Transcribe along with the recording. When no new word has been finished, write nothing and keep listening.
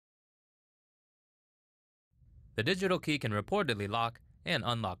The digital key can reportedly lock and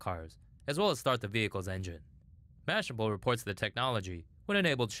unlock cars, as well as start the vehicle's engine. Mashable reports the technology would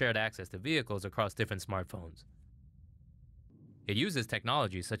enable shared access to vehicles across different smartphones. It uses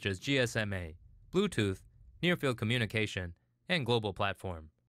technologies such as GSMA, Bluetooth, near-field communication, and global platform.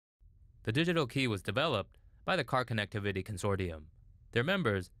 The digital key was developed by the Car Connectivity Consortium. Their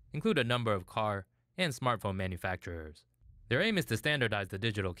members include a number of car and smartphone manufacturers. Their aim is to standardize the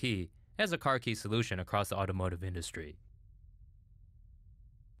digital key as a car key solution across the automotive industry.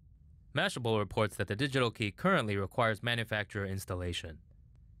 Mashable reports that the digital key currently requires manufacturer installation.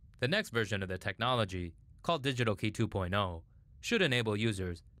 The next version of the technology, called Digital Key 2.0, should enable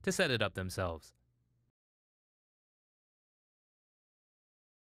users to set it up themselves.